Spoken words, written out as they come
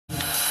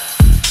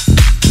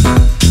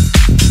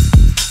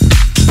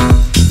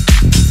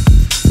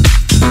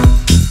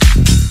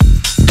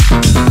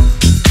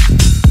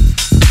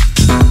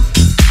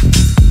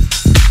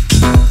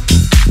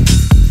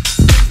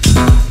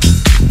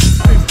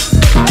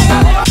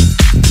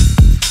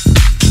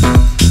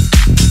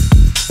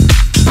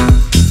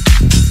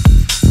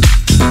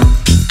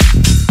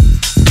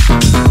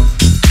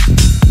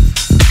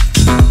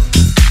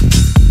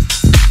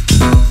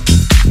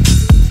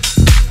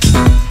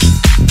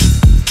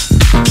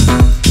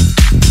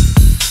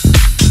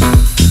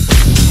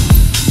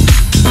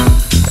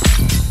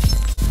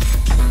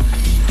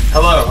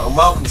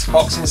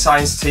Boxing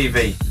Science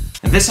TV.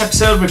 In this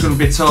episode we're going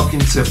to be talking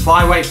to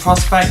flyweight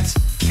prospect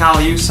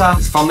Yousaf.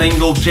 He's from the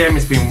Ingle Gym,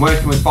 he's been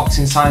working with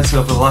Boxing Science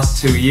over the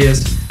last 2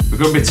 years. We're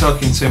going to be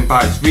talking to him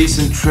about his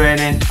recent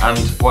training and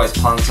what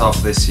his plans are for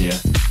this year.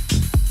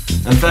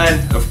 And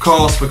then, of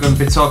course, we're going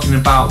to be talking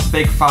about the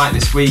big fight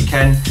this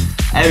weekend.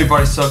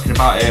 Everybody's talking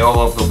about it all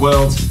over the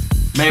world.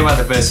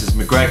 Mayweather versus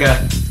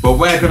McGregor. But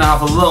we're going to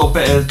have a little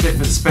bit of a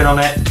different spin on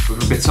it. We're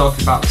going to be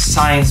talking about the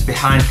science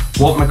behind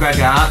what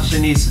McGregor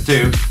actually needs to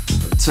do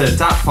to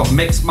adapt from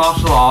mixed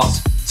martial arts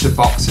to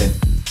boxing.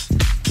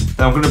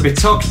 Then I'm going to be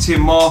talking to you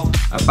more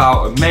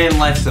about a main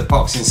lift at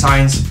Boxing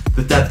Science,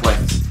 the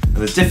deadlift, and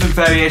the different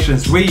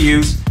variations we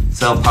use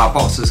to help our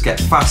boxers get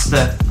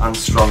faster and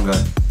stronger.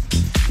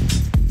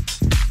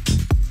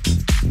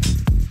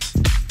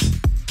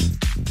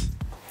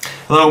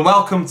 Hello and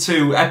welcome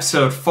to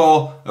episode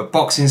 4 of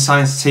Boxing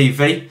Science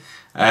TV.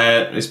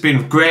 It's been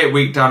a great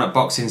week down at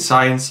Boxing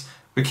Science.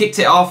 We kicked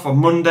it off on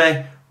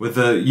Monday with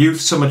the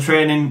youth summer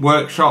training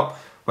workshop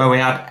where we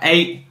had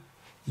 8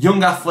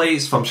 young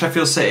athletes from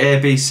Sheffield City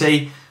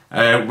ABC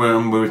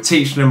when we were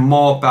teaching them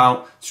more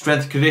about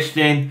strength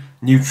conditioning,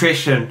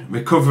 nutrition,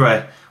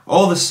 recovery,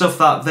 all the stuff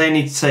that they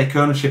need to take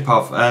ownership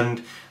of.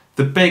 And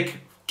the big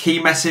key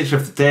message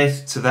of the day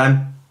to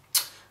them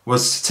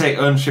was to take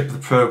ownership of the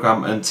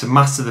programme and to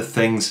master the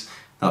things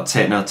that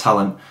take no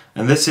talent.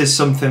 And this is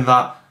something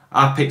that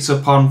I picked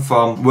up on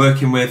from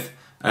working with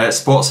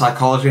sports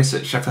psychologists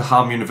at Sheffield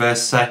Hallam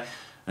University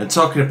and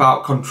talking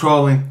about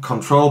controlling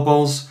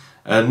controllables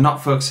and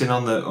not focusing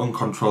on the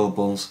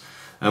uncontrollables.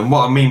 And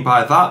what I mean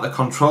by that, the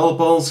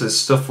controllables is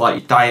stuff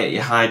like your diet,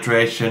 your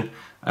hydration,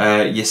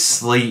 your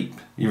sleep,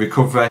 your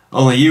recovery.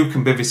 Only you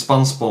can be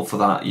responsible for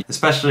that,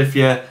 especially if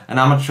you're an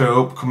amateur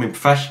or upcoming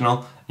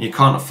professional. You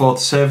can't afford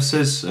the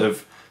services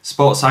of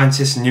sports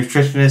scientists and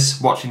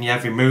nutritionists watching your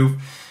every move.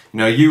 You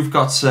know, you've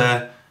got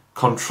to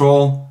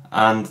control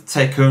and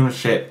take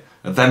ownership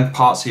of them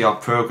parts of your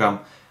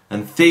programme,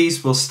 and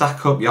these will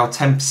stack up your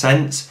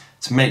 10%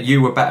 to make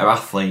you a better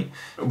athlete.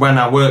 When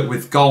I work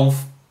with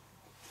golf,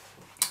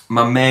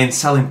 my main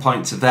selling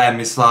point to them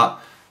is that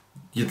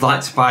you'd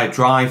like to buy a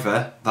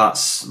driver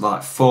that's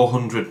like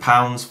 £400,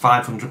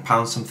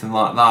 £500, something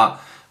like that,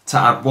 to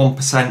add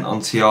 1%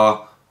 onto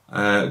your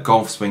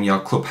golf swing, your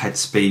club head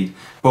speed.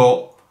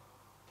 But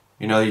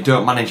you know, you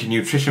don't manage your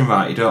nutrition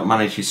right, you don't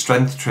manage your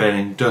strength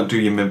training, you don't do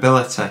your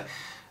mobility,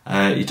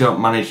 you don't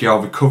manage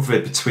your recovery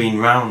between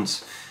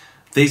rounds.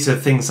 These are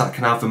things that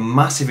can have a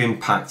massive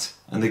impact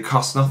and they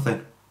cost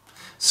nothing.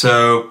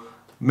 So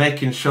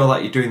making sure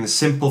that you're doing the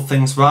simple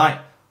things right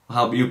will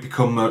help you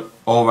become an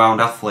all-round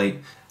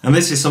athlete. And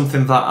this is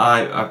something that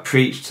I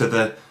preach to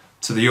the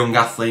young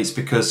athletes,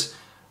 because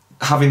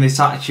having this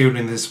attitude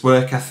and this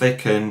work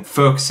ethic and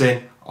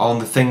focusing on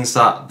the things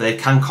that they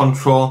can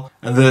control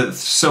and the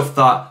stuff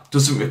that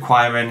doesn't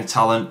require any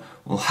talent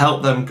will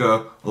help them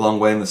go a long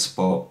way in the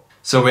sport.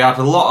 So we had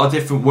a lot of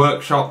different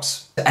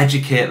workshops to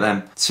educate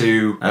them,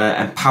 to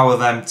empower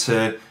them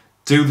to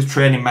do the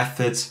training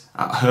methods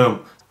at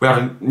home. We had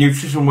a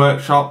nutrition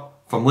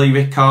workshop from Lee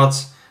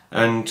Rickards,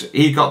 and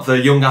he got the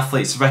young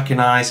athletes to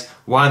recognise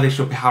why they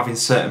should be having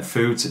certain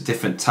foods at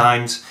different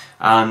times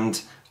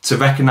and to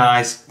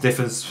recognise the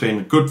difference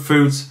between good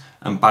foods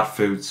and bad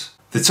foods.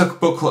 They took a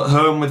booklet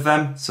home with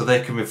them so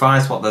they can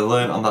revise what they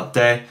learned on that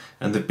day,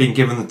 and they've been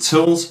given the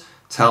tools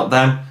to help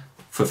them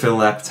fulfil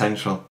their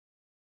potential.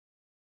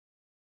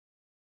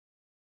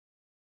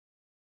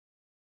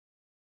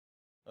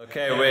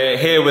 Okay, we're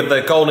here with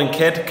the golden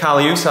kid,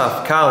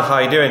 Yousaf. Cal, how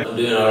are you doing? I'm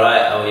doing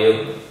alright, how are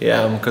you?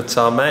 Yeah, I'm good,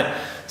 Tom, mate.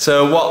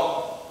 So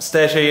what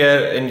stage are you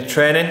in your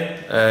training?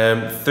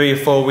 3 or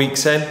 4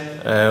 weeks in?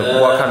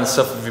 What kind of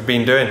stuff have you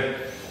been doing?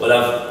 Well,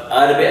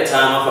 I had a bit of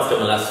time off after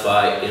my last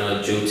fight, you know,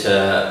 due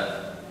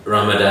to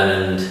Ramadan,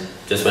 and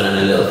just went on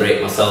a little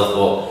break myself,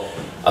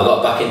 but I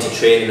got back into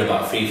training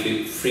about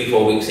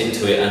 3-4 weeks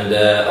into it, and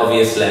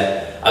obviously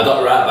I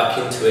got right back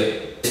into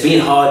it. It's been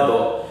hard,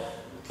 but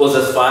us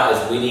as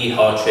fighters, we need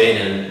hard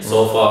training, and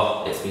so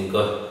far it's been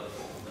good.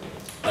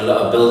 A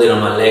lot of building on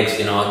my legs,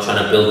 you know,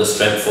 trying to build the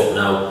strength up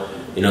now,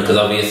 you know, because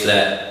obviously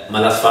my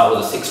last fight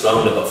was a 6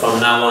 rounder, but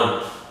from now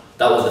on,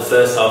 that was the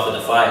first half of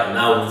the fight.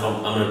 Now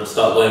I'm going to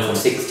start going from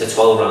 6 to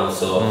 12 rounds,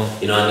 so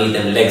you know, I need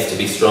them legs to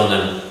be strong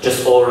and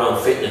just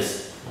all-round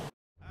fitness.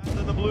 And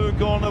in the blue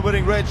corner,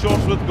 wearing red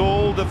shorts with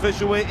gold,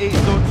 official weight 8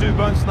 stone 2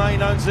 pounds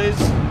 9 ounces.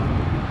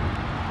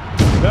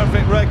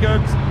 Perfect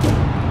record.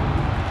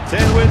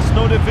 10 wins,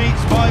 no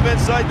defeats, 5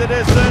 inside the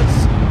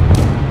distance.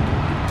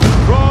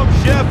 From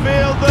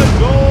Sheffield, the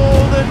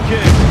golden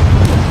kid.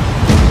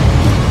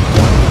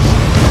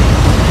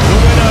 The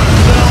winner,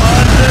 still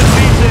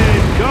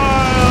undefeated,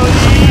 Yousaf.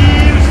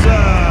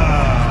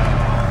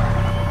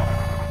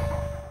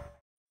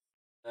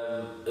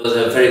 It was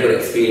a very good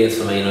experience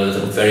for me, you know, it was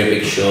a very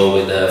big show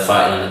with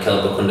fighting on the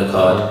Kelbrook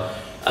undercard.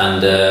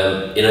 And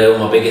you know, it was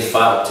my biggest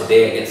fight up to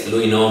date against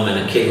Louis Norman,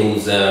 a kid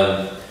who's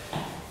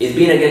he's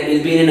been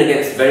in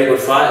against very good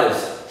fighters,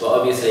 but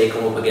obviously he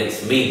come up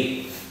against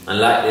me, and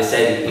like they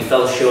said, he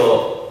fell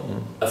short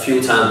a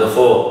few times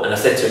before, and I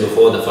said to him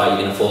before the fight,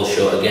 "You're gonna fall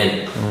short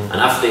again." And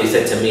after he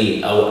said to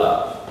me, I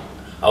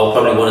was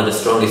probably one of the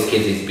strongest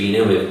kids he's been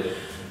in with.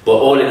 But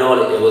all in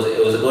all, it was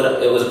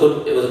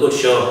a good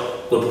show,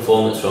 good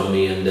performance from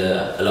me, and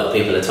a lot of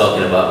people are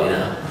talking about me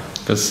now.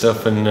 Good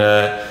stuff, and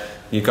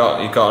you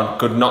got a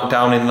good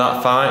knockdown in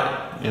that fight.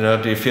 You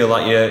know, do you feel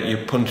like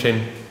you're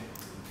punching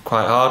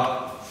quite hard?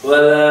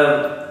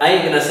 Well, I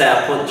ain't gonna say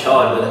I punch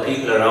hard, but the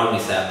people around me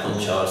say I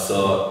punch hard.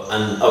 So,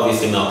 and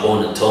obviously my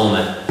opponent told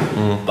me,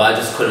 but I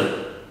just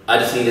couldn't. I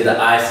just needed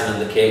the icing on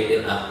the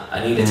cake.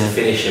 I needed to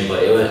finish him,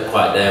 but it weren't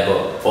quite there.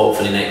 But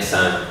hopefully next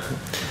time.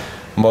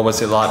 What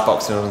was it like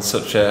boxing on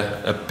such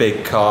a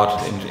big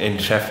card in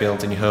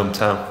Sheffield, in your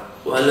hometown?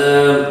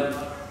 Well,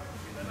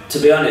 to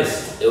be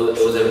honest, it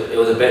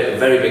was a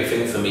very big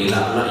thing for me.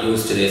 Like, I'm not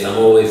used to this.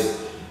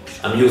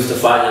 I'm used to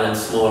fighting on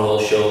small hall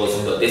shows,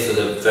 but this was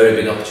a very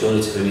big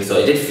opportunity for me. So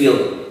it did feel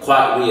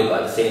quite weird,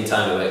 but at the same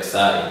time it was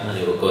exciting and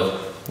it was good.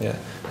 Yeah,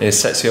 it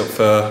sets you up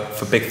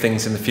for big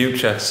things in the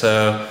future.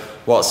 So,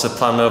 what's the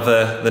plan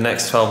over the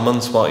next 12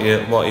 months? What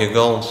are your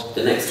goals?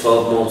 The next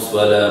 12 months,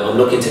 well, I'm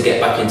looking to get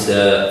back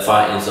into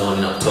fighting zone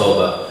in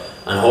October,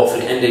 and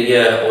hopefully end of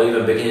year or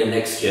even beginning of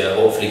next year,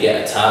 hopefully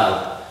get a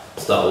title,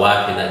 start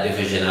wiping that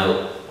division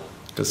out.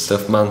 Good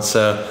stuff, man.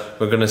 So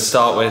we're going to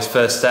start with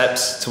first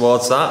steps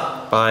towards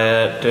that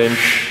by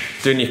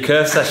doing your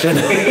curve session.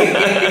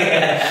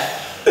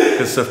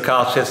 Good stuff,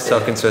 Carl. Cheers for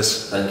talking to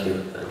us. Thank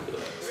you.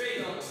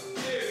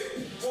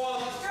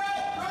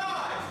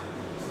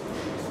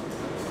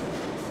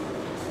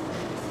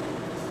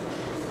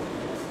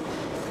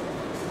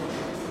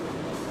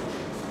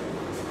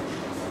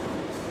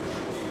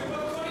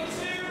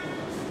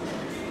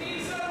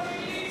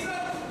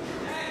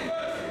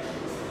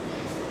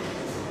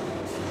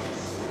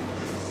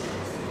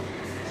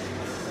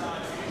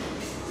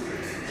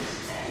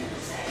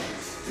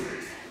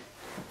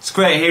 It's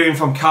great hearing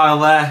from Kyle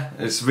there.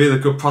 It's a really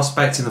good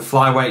prospect in the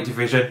flyweight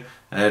division,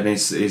 and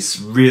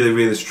he's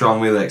really strong,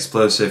 really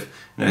explosive.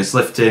 You know, he's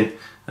lifting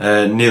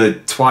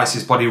nearly twice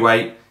his body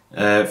weight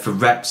for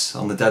reps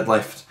on the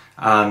deadlift,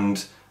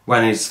 and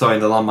when he's throwing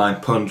the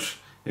landmine punch,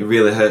 it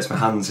really hurts my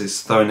hands.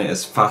 He's throwing it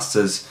as fast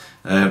as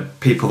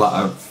people that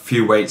are a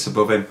few weights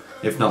above him,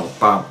 if not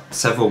about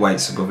several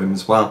weights above him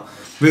as well.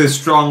 Really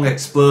strong,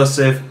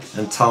 explosive,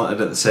 and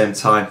talented at the same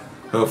time.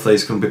 Hopefully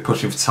he's going to be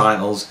pushing for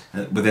titles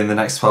within the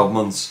next 12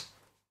 months.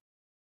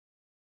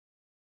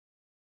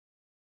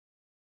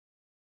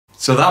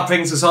 So that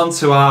brings us on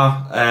to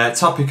our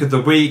topic of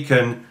the week,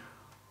 and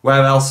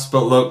where else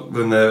but look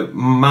than the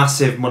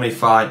massive money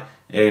fight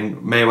in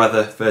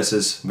Mayweather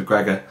versus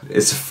McGregor.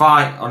 It's a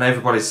fight on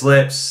everybody's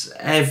lips.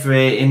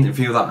 Every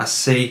interview that I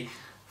see,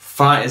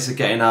 fighters are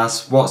getting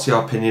asked, what's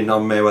your opinion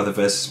on Mayweather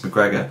versus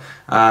McGregor?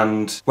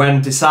 And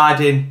when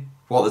deciding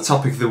what the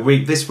topic of the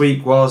week this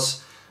week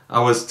was, I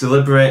was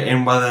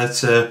deliberating whether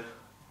to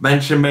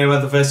mention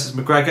Mayweather versus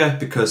McGregor,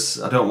 because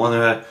I don't want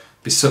to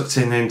be sucked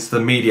into the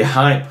media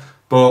hype.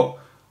 But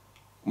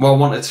what I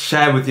wanted to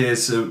share with you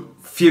is a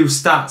few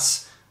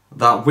stats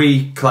that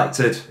we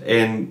collected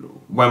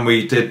when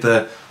we did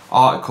the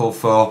article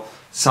for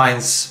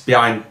Science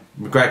Behind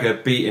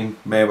McGregor Beating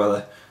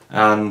Mayweather.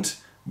 And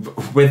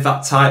with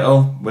that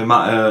title, we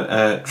might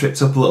have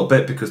tripped up a little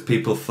bit, because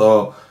people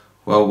thought,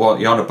 well, what are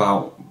you on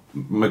about?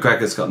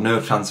 McGregor's got no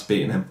chance of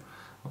beating him.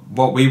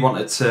 What we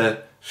wanted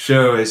to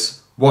show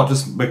is, what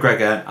does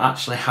McGregor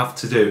actually have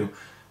to do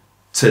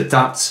to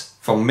adapt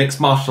from mixed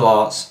martial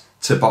arts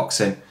to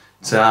boxing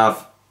to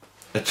have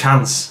a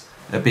chance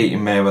of beating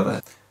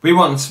Mayweather. We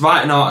wanted to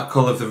write an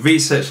article of the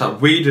research that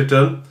we'd have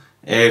done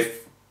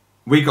if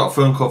we got a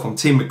phone call from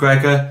Team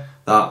McGregor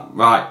that,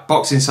 right,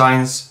 Boxing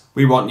Science,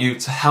 we want you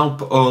to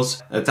help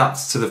us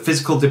adapt to the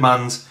physical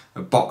demands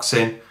of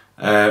boxing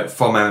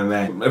from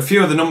MMA. A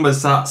few of the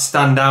numbers that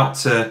stand out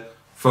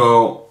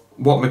for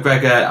what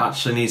McGregor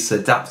actually needs to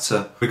adapt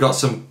to. We got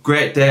some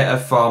great data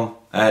from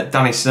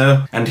Danny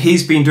Snow, and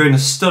he's been doing a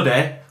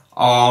study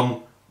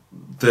on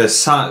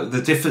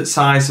the different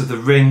size of the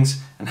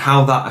rings and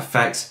how that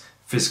affects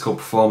physical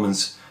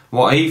performance.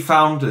 What he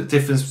found, the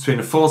difference between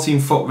a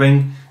 14-foot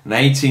ring and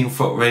an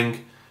 18-foot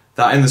ring,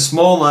 that in the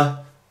smaller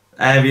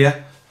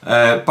area,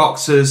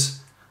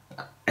 boxers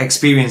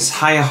experience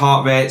higher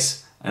heart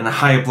rates and a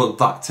higher blood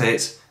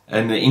lactate,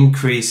 and an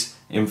increase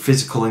in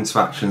physical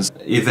interactions,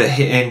 either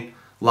hitting,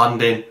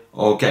 landing,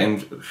 or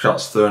getting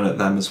shots thrown at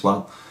them as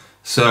well.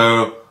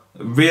 So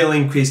real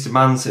increased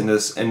demands in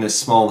a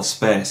smaller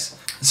space.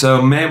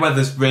 So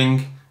Mayweather's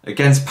ring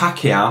against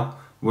Pacquiao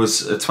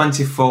was a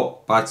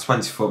 20-foot by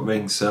 20-foot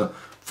ring, so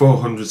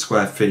 400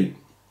 square feet.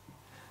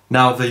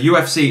 Now the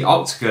UFC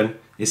octagon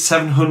is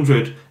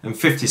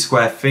 750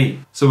 square feet.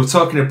 So we're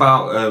talking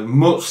about a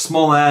much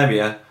smaller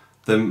area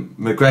than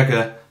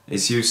McGregor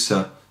is used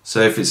to.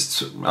 So if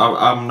it's,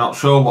 I'm not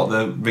sure what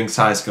the ring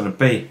size is going to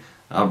be.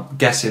 I'm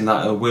guessing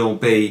that it will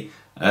be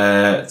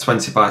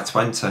 20 by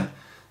 20.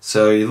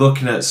 So you're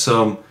looking at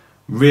some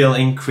real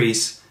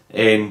increase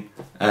in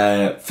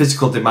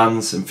physical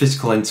demands and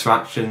physical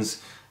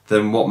interactions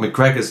than what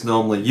McGregor's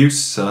normally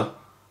used to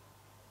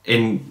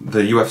in the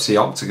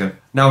UFC octagon.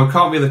 Now we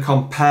can't really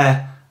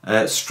compare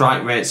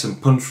strike rates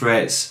and punch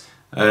rates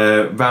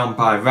round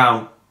by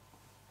round,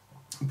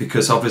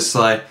 because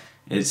obviously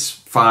it's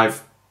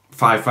five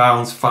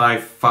rounds,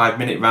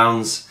 5-minute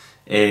rounds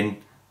in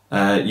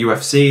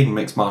UFC and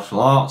mixed martial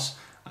arts,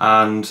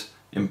 and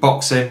in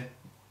boxing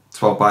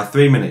 12 by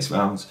 3 minutes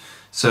rounds.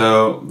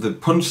 So the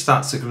punch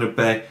stats are going to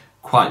be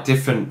quite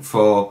different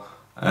for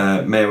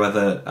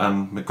Mayweather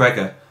and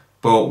McGregor.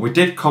 But we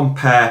did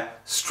compare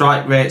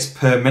strike rates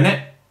per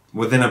minute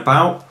within a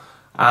bout,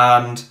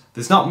 and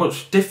there's not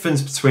much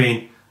difference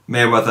between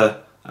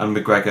Mayweather and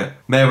McGregor.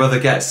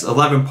 Mayweather gets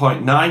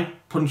 11.9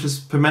 punches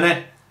per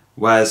minute,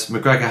 whereas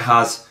McGregor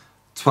has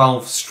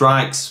 12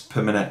 strikes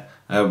per minute.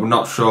 We're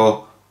not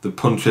sure the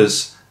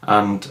punches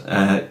and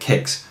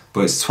kicks,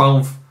 but it's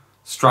 12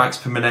 strikes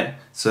per minute,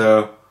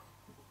 so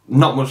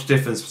not much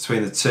difference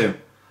between the two.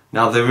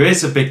 Now there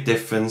is a big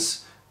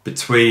difference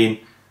between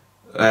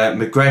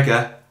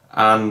McGregor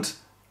and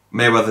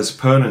Mayweather's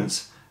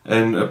opponents,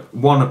 and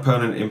one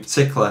opponent in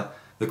particular.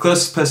 The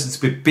closest person to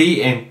be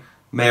beating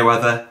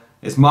Mayweather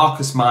is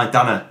Marcus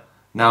Maidana.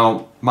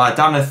 Now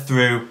Maidana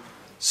threw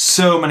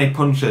so many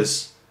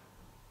punches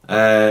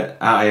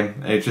at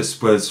him, it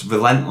just was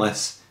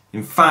relentless.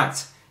 In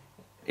fact,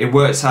 it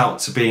works out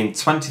to being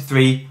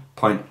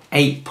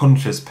 23.8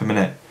 punches per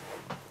minute.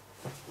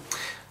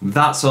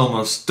 That's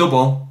almost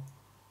double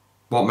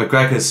what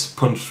McGregor's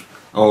punch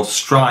or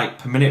strike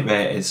per minute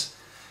rate is.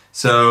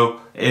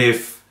 So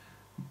if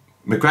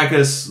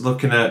McGregor's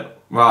looking at,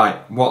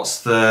 right,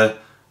 what's the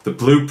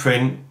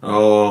blueprint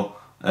or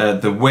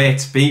the way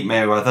to beat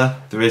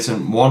Mayweather, there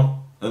isn't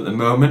one at the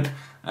moment.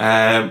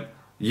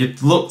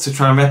 You'd look to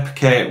try and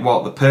replicate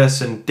what the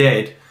person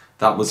did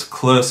that was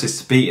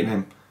closest to beating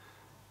him.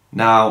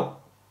 Now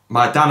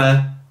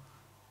Maidana,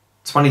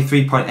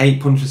 23.8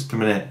 punches per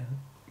minute.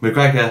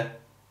 McGregor,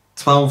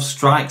 12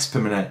 strikes per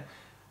minute.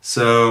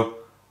 So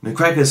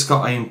McGregor's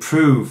got to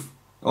improve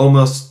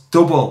almost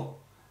double.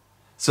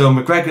 So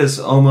McGregor's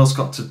almost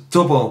got to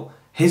double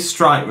his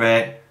strike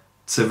rate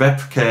to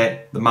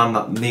replicate the man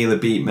that nearly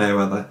beat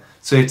Mayweather.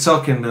 So you're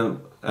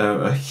talking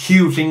a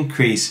huge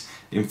increase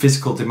in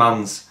physical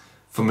demands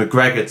for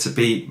McGregor to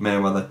beat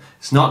Mayweather.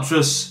 It's not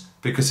just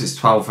because it's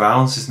 12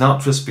 rounds, it's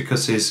not just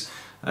because he's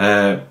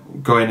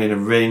going in a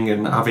ring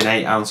and having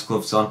 8-ounce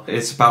gloves on.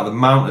 It's about the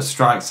amount of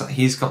strikes that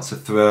he's got to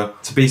throw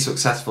to be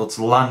successful,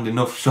 to land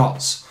enough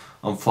shots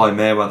on Floyd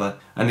Mayweather,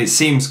 and it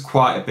seems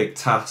quite a big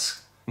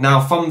task.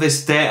 Now from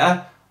this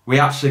data, we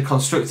actually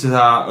constructed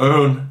our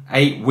own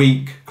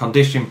 8-week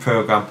conditioning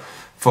program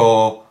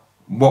for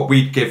what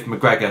we'd give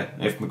McGregor.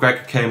 If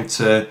McGregor came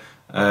to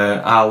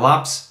our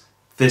labs,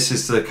 this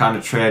is the kind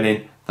of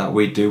training that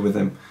we do with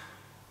him.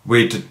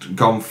 We'd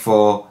gone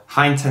for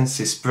high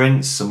intensity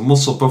sprints, some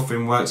muscle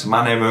buffering work, some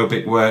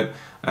anaerobic work,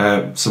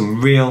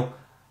 some real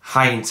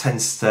high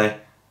intensity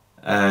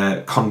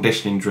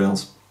conditioning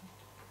drills.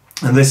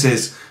 And this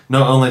is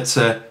not only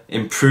to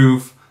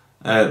improve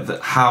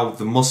how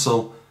the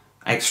muscle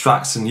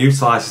extracts and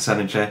utilises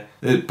energy,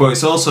 but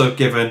it's also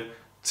given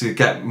to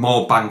get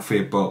more bang for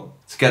your buck,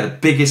 to get the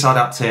biggest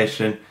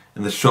adaptation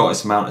in the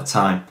shortest amount of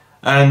time.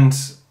 And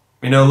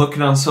you know,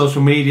 looking on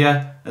social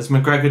media, has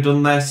McGregor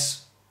done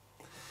this?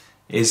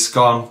 He's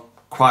gone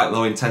quite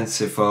low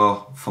intensity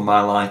for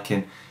my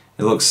liking.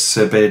 He looks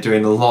to be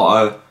doing a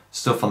lot of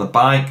stuff on the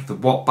bike, the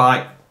watt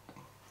bike,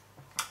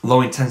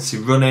 low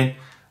intensity running,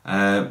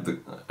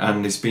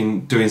 and he's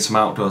been doing some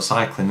outdoor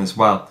cycling as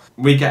well.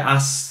 We get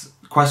asked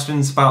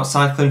questions about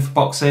cycling for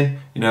boxing.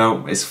 You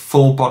know, it's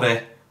full body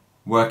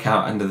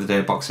workout, end of the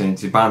day boxing. It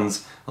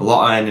demands a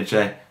lot of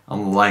energy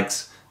on the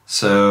legs.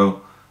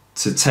 So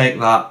to take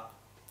that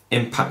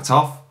impact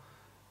off,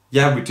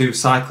 yeah, we do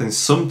cycling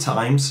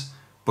sometimes,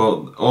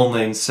 but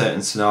only in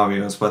certain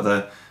scenarios,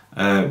 whether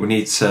we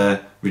need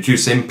to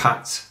reduce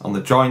impact on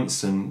the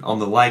joints and on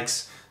the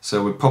legs.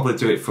 So we probably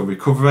do it for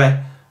recovery.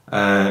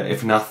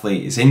 If an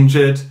athlete is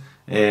injured,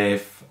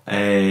 if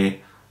a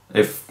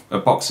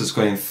boxer's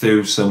going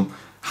through some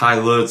high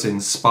loads in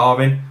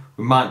sparring,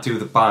 we might do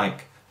the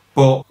bike,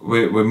 but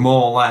we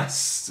more or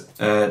less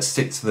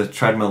stick to the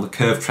treadmill, the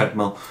curved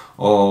treadmill,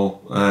 or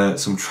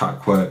some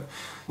track work.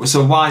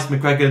 So why is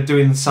McGregor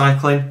doing the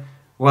cycling?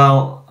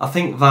 Well, I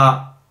think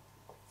that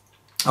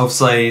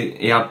obviously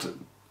he had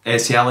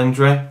ACL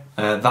injury,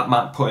 that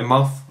might put him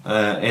off.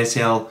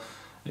 ACL,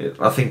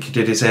 I think he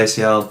did his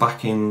ACL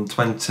back in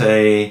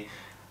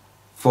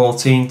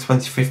 2014,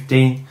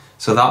 2015,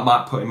 so that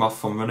might put him off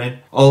from running.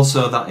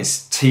 Also that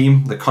his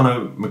team, the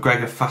Conor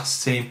McGregor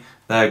Fast team,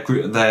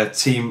 their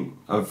team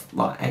of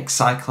like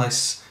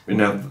ex-cyclists, you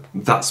know,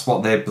 that's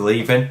what they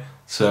believe in,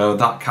 so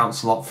that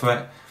counts a lot for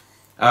it.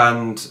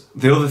 And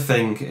the other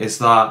thing is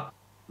that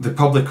they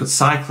probably could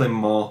cycle him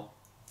more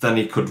than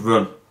he could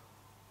run.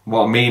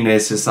 What I mean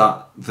is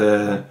that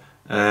the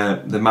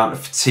amount of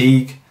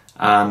fatigue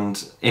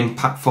and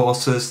impact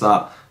forces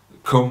that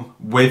come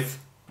with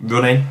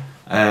running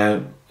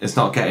is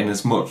not getting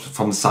as much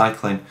from the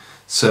cycling.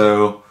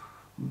 So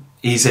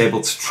he's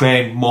able to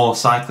train more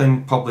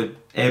cycling, probably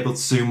able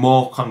to do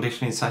more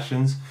conditioning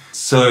sessions,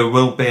 so he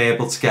will be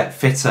able to get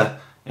fitter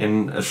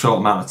in a short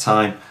amount of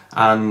time.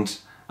 And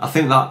I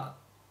think that,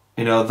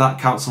 you know, that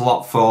counts a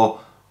lot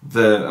for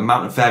the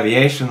amount of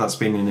variation that's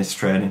been in his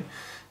training.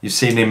 You've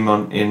seen him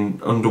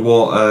in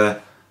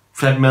underwater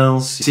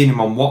treadmills, you've seen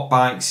him on watt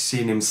bikes, you've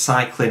seen him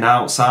cycling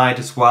outside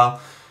as well.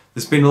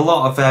 There's been a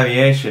lot of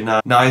variation.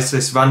 Now is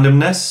this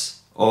randomness,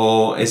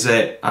 or is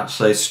it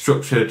actually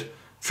structured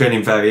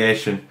training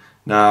variation?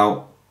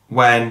 Now,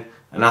 when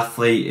an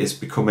athlete is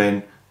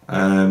becoming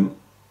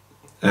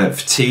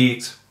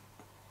fatigued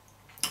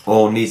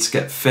or needs to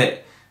get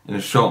fit in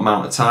a short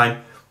amount of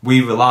time,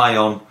 we rely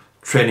on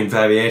training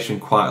variation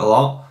quite a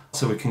lot,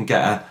 so we can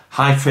get a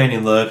high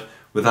training load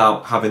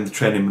without having the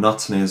training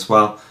monotony as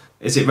well.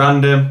 Is it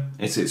random?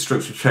 Is it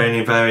structured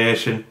training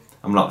variation?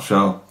 I'm not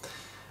sure.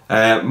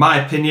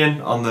 My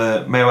opinion on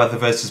the Mayweather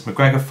versus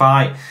McGregor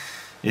fight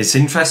is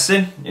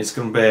interesting. It's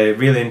going to be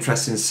really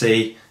interesting to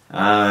see,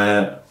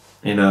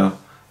 you know,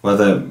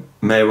 whether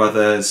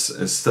Mayweather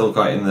has still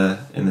got in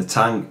the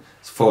tank.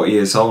 He's 40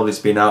 years old. He's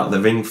been out of the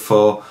ring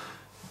for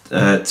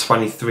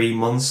 23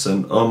 months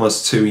and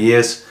almost 2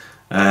 years.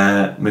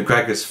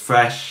 McGregor's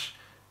fresh,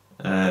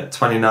 29.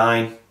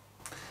 I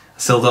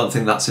still don't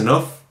think that's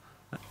enough.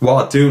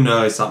 What I do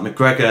know is that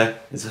McGregor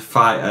is a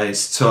fighter,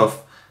 he's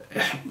tough.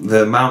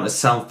 The amount of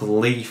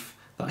self-belief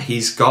that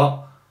he's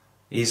got,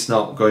 he's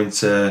not going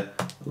to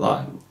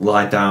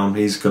lie down.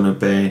 He's going to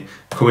be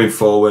coming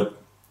forward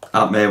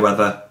at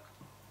Mayweather.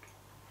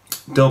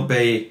 Don't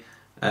be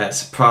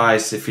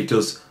surprised if he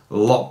does a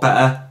lot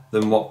better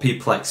than what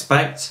people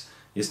expect.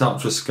 He's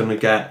not just going to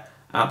get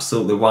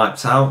absolutely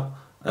wiped out,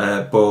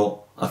 but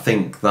I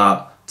think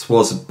that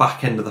towards the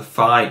back end of the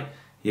fight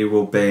he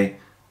will be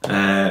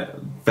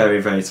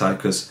very, very tight,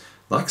 because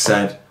like I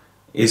said,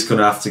 he's going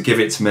to have to give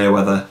it to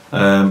Mayweather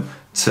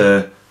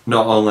to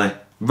not only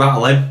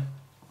rattle him,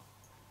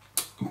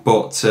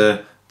 but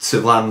to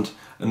land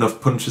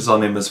enough punches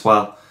on him as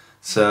well.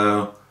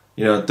 So,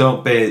 you know,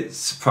 don't be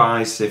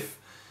surprised if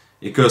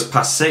it goes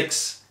past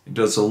 6. It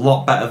does a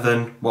lot better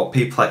than what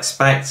people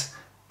expect,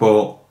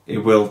 but it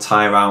will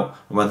tire out.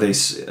 And whether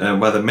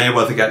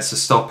Mayweather gets a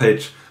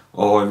stoppage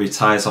or he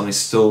retires on his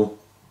stool,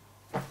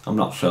 I'm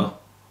not sure.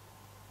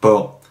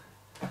 But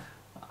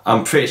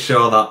I'm pretty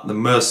sure that the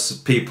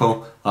most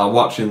people that are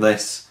watching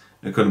this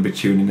are going to be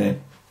tuning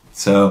in.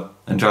 So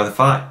enjoy the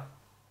fight.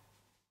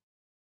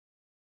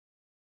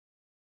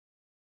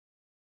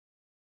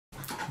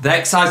 The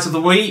exercise of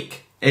the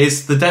week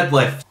is the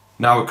deadlift.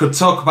 Now we could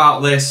talk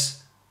about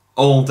this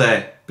all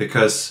day,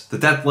 because the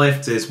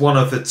deadlift is one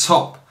of the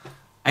top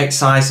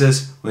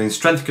exercises within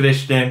strength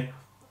conditioning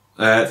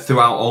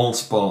throughout all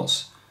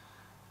sports.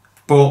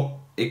 But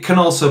it can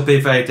also be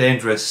very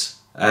dangerous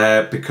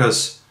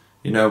because,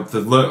 you know,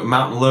 the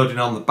amount of loading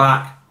on the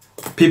back,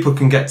 people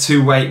can get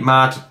too weight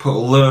mad, put a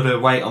load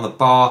of weight on the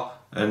bar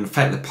and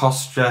affect the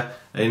posture.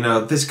 You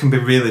know, this can be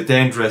really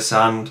dangerous,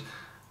 and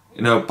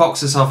you know,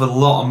 boxers have a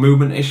lot of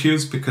movement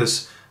issues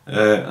because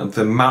of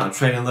the amount of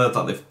training load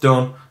that they've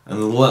done and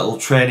the little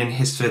training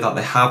history that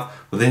they have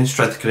within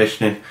strength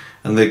conditioning,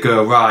 and they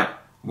go, right,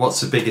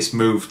 what's the biggest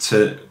move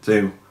to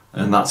do?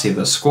 And that's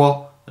either a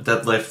squat, a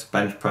deadlift,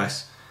 bench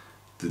press.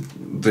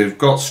 They've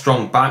got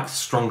strong backs,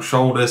 strong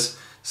shoulders,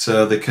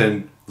 so they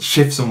can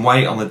shift some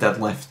weight on the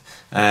deadlift,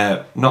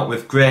 not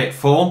with great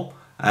form.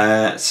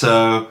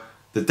 So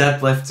the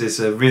deadlift is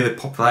a really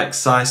popular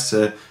exercise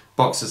to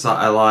boxers that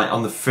are like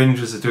on the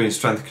fringes of doing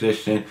strength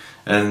conditioning,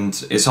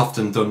 and it's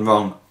often done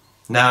wrong.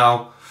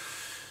 Now,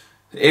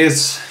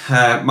 here's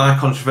my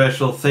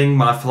controversial thing,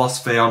 my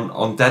philosophy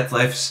on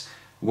deadlifts.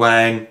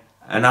 When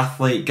an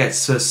athlete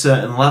gets to a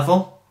certain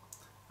level,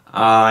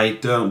 I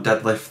don't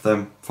deadlift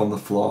them from the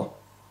floor.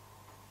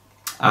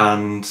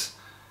 And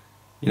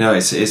you know,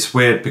 it's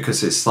weird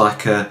because it's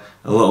like a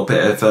little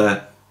bit of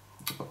a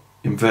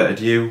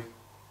inverted U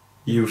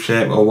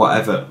shape or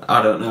whatever,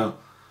 I don't know.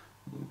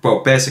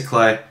 But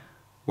basically,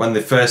 when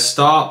they first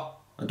start,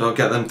 I don't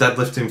get them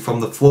deadlifting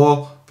from the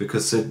floor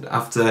because they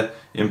have to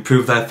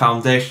improve their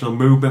foundational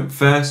movement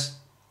first.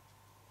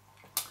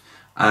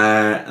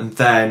 And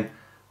then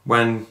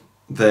when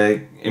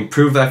they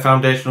improve their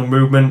foundational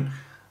movement,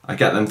 I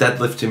get them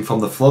deadlifting from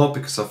the floor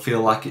because I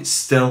feel like it's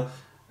still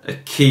a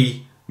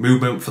key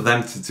movement for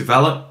them to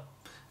develop,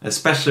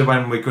 especially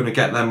when we're going to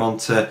get them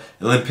onto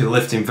Olympic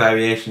lifting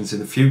variations in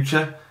the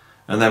future.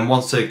 And then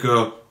once they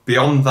go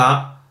beyond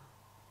that,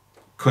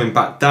 coming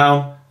back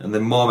down, and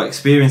they're more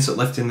experienced at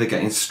lifting, they're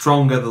getting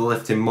stronger, they're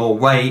lifting more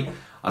weight,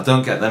 I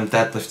don't get them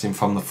deadlifting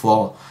from the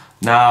floor.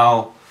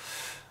 Now,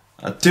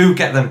 I do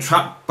get them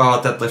trap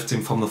bar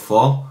deadlifting from the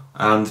floor,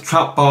 and the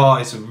trap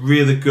bar is a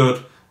really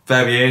good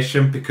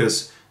variation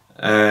because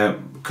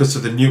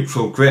of the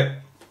neutral grip.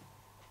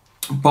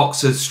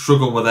 Boxers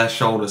struggle with their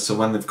shoulders, so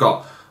when they've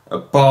got a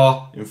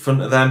bar in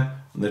front of them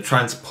and they're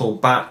trying to pull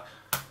back,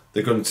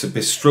 they're going to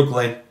be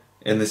struggling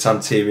in this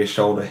anterior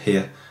shoulder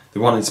here.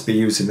 They're wanting to be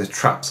using the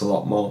traps a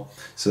lot more,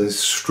 so they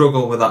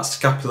struggle with that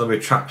scapular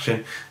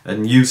retraction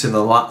and using the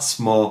lats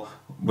more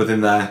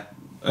within their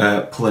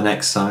pulling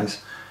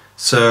exercise.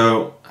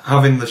 So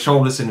having the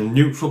shoulders in a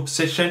neutral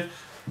position,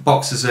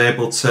 boxers are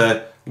able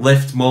to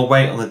lift more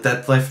weight on the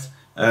deadlift,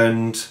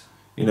 and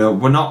you know,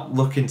 we're not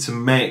looking to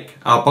make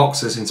our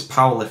boxers into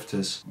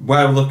powerlifters.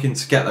 We're looking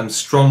to get them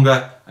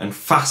stronger and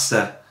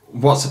faster.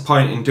 What's the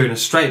point in doing a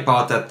straight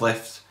bar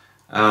deadlift?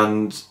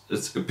 And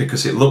it's,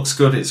 because it looks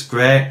good, it's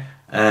great.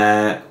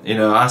 You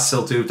know, I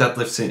still do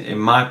deadlifts in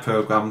my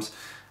programs,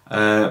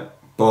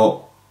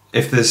 but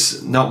if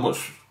there's not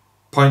much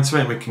point to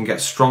it and we can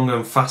get stronger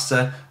and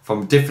faster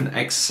from a different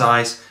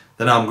exercise,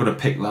 then I'm going to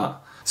pick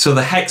that. So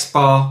the hex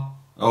bar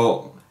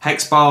or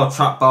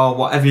trap bar,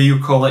 whatever you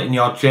call it in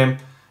your gym,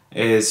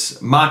 is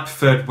my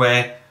preferred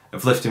way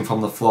of lifting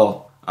from the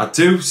floor. I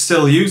do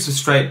still use a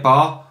straight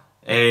bar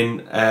in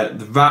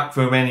the rack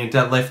Romanian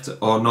deadlift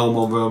or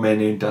normal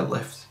Romanian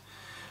deadlift.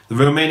 The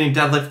Romanian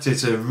deadlift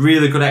is a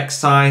really good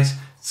exercise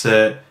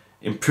to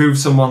improve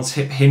someone's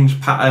hip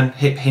hinge pattern,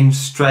 hip hinge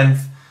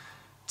strength,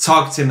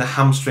 targeting the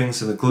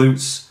hamstrings and the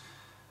glutes.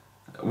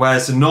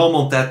 Whereas a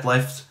normal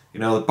deadlift, you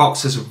know, the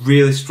boxers are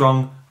really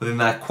strong within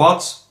their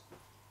quads,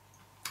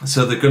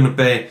 so they're going to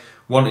be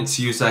wanting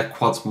to use their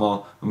quads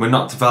more, and we're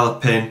not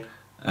developing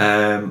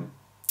the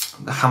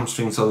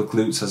hamstrings or the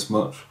glutes as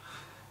much.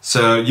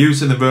 So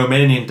using the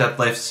Romanian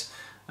deadlifts,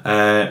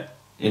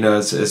 you know,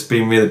 has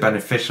been really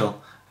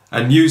beneficial,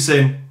 and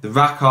using the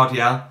rack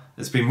RDL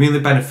has been really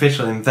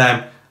beneficial in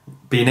them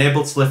being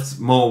able to lift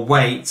more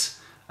weight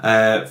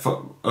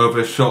for over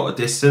a shorter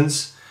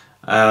distance,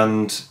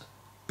 and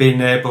being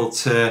able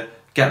to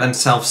get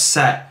themselves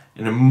set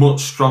in a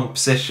much stronger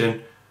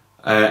position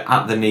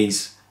at the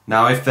knees.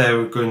 Now, if they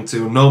were going to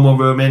do a normal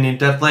Romanian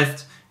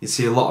deadlift, you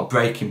see a lot of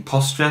breaking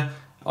posture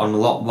on a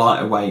lot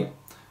lighter weight.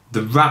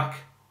 The rack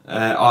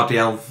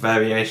RDL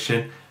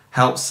variation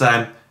helps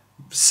them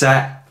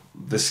set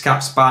the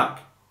scaps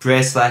back,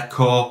 brace their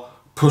core,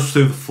 push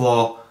through the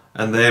floor,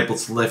 and they're able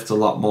to lift a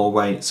lot more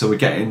weight, so we're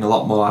getting a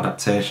lot more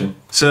adaptation.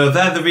 So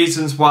they're the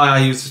reasons why I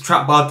use the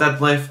trap bar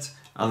deadlift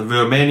and the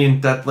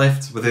Romanian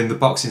deadlift within the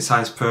boxing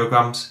science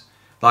programs.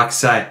 Like I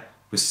say,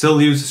 we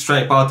still use the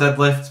straight bar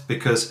deadlift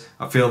because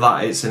I feel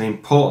that it's an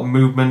important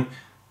movement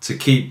to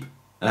keep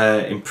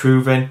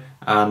improving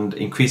and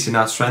increasing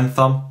our strength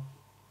on.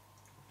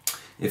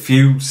 If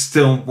you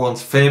still want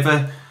to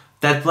favour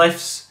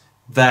deadlifts,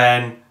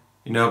 then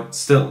you know,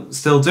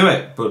 still do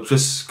it, but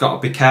just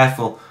got to be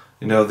careful.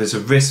 You know, there's a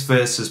risk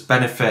versus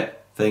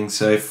benefit thing,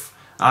 so if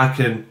I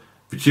can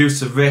reduce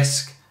the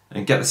risk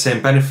and get the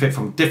same benefit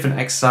from a different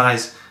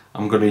exercise,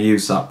 I'm going to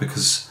use that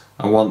because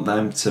I want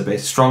them to be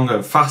stronger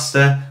and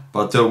faster,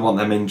 but I don't want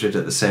them injured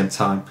at the same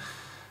time.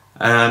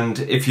 And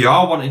if you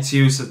are wanting to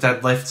use the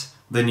deadlift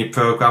within your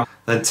program,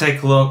 then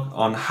take a look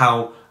on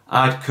how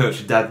I'd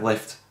coach a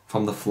deadlift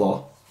from the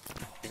floor.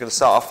 You're going to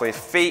start off with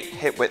feet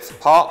hip width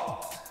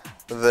apart,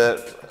 with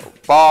the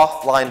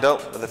bar lined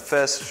up with the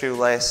first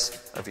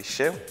shoelace of your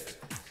shoe.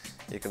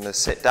 You're going to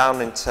sit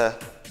down into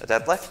a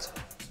deadlift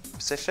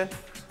position,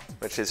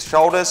 which is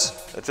shoulders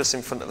are just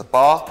in front of the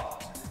bar,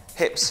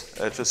 hips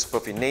are just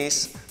above your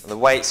knees, and the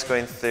weight's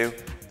going through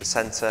the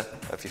centre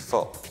of your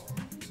foot.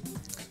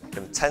 You're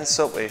going to tense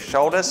up with your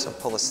shoulders and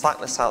pull the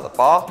slackness out of the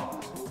bar,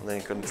 and then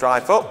you're going to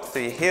drive up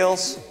through your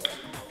heels,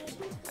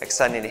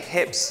 extending your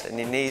hips and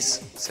your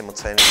knees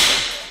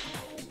simultaneously.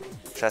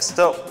 Chest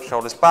up,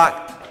 shoulders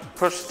back,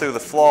 push through the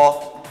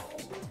floor.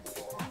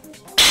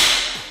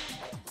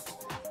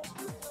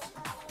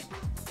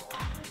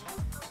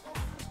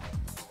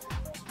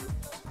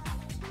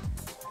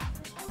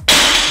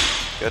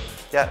 Good,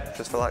 yeah,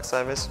 just relax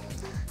service.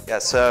 Yeah,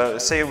 so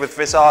see with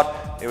Vizard,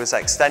 he was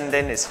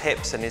extending his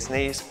hips and his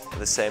knees at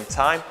the same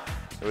time.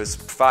 He was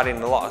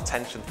providing a lot of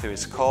tension through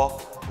his core,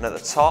 and at the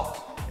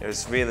top, he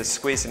was really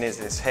squeezing in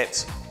his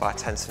hips by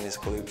tensing his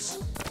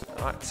glutes.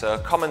 Alright, so a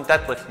common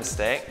deadlift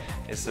mistake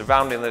is the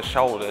rounding the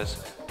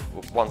shoulders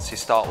once you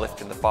start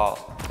lifting the bar.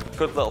 A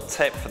good little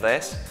tip for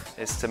this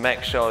is to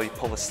make sure you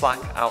pull the slack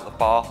out the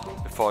bar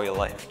before you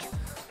lift.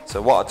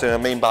 So what I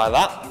mean by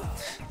that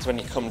is when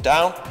you come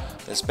down,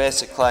 there's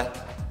basically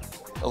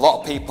a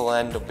lot of people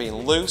end up being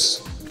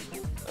loose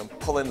and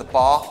pulling the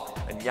bar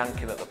and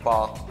yanking at the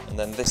bar, and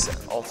then this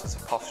alters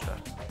the posture.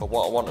 But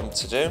what I want them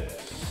to do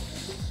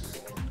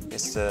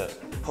is to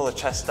pull the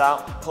chest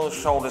out, pull the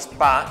shoulders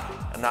back,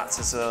 and that's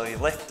as though you're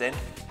lifting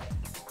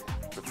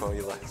before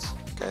you lift.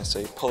 Okay, so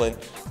you're pulling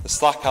the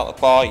slack out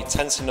the bar, you're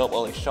tensing up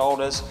all your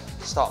shoulders,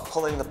 start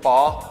pulling the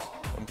bar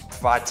and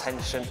provide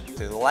tension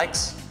through the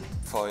legs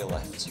before you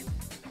lift.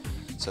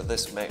 So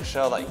this makes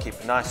sure that you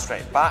keep a nice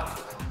straight back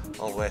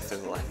all the way through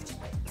the lift.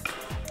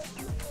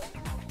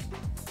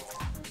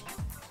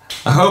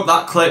 I hope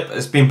that clip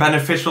has been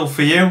beneficial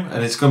for you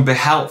and it's going to be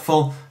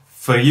helpful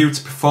for you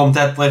to perform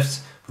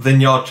deadlifts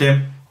within your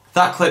gym.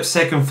 That clip's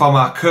taken from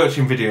our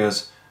coaching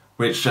videos,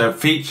 which are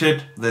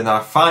featured within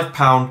our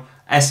 £5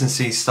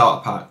 S&C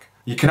starter pack.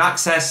 You can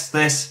access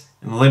this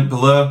in the link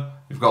below.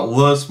 We've got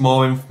loads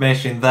more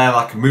information there,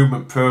 like a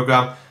movement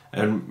program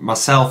and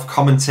myself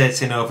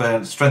commentating over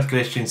a strength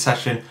conditioning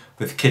session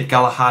with Kid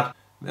Galahad.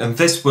 And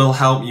this will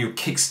help you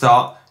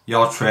kickstart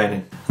your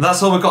training. And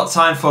that's all we've got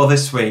time for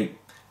this week.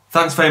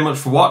 Thanks very much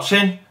for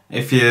watching,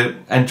 If you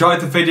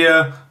enjoyed the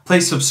video,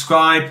 please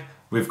subscribe.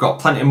 We've got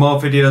plenty more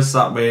videos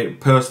that we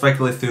post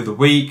regularly through the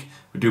week.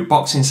 We do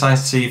Boxing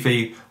Science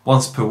TV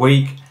once per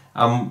week.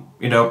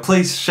 You know,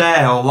 please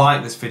share or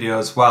like this video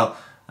as well,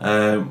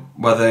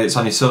 whether it's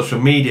on your social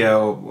media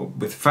or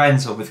with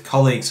friends or with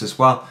colleagues as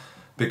well.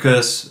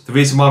 Because the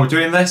reason why we're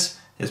doing this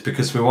is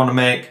because we want to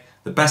make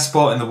the best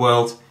sport in the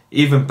world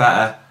even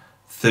better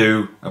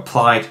through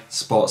applied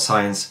sports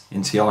science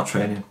into your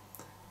training.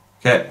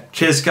 Okay,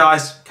 cheers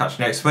guys, catch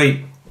you next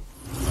week.